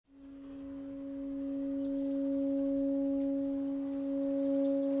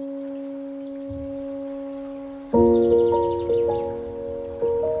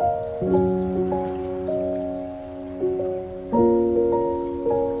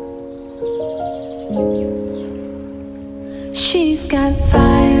She's got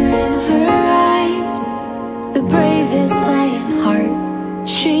fire in her eyes, the bravest lion heart.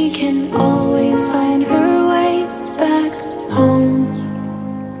 She can always find her way back home.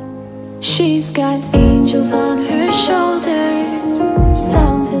 She's got angels on her shoulders,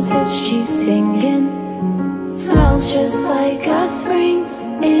 sounds as if she's singing, smells just like a spring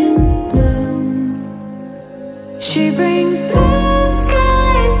in bloom. She brings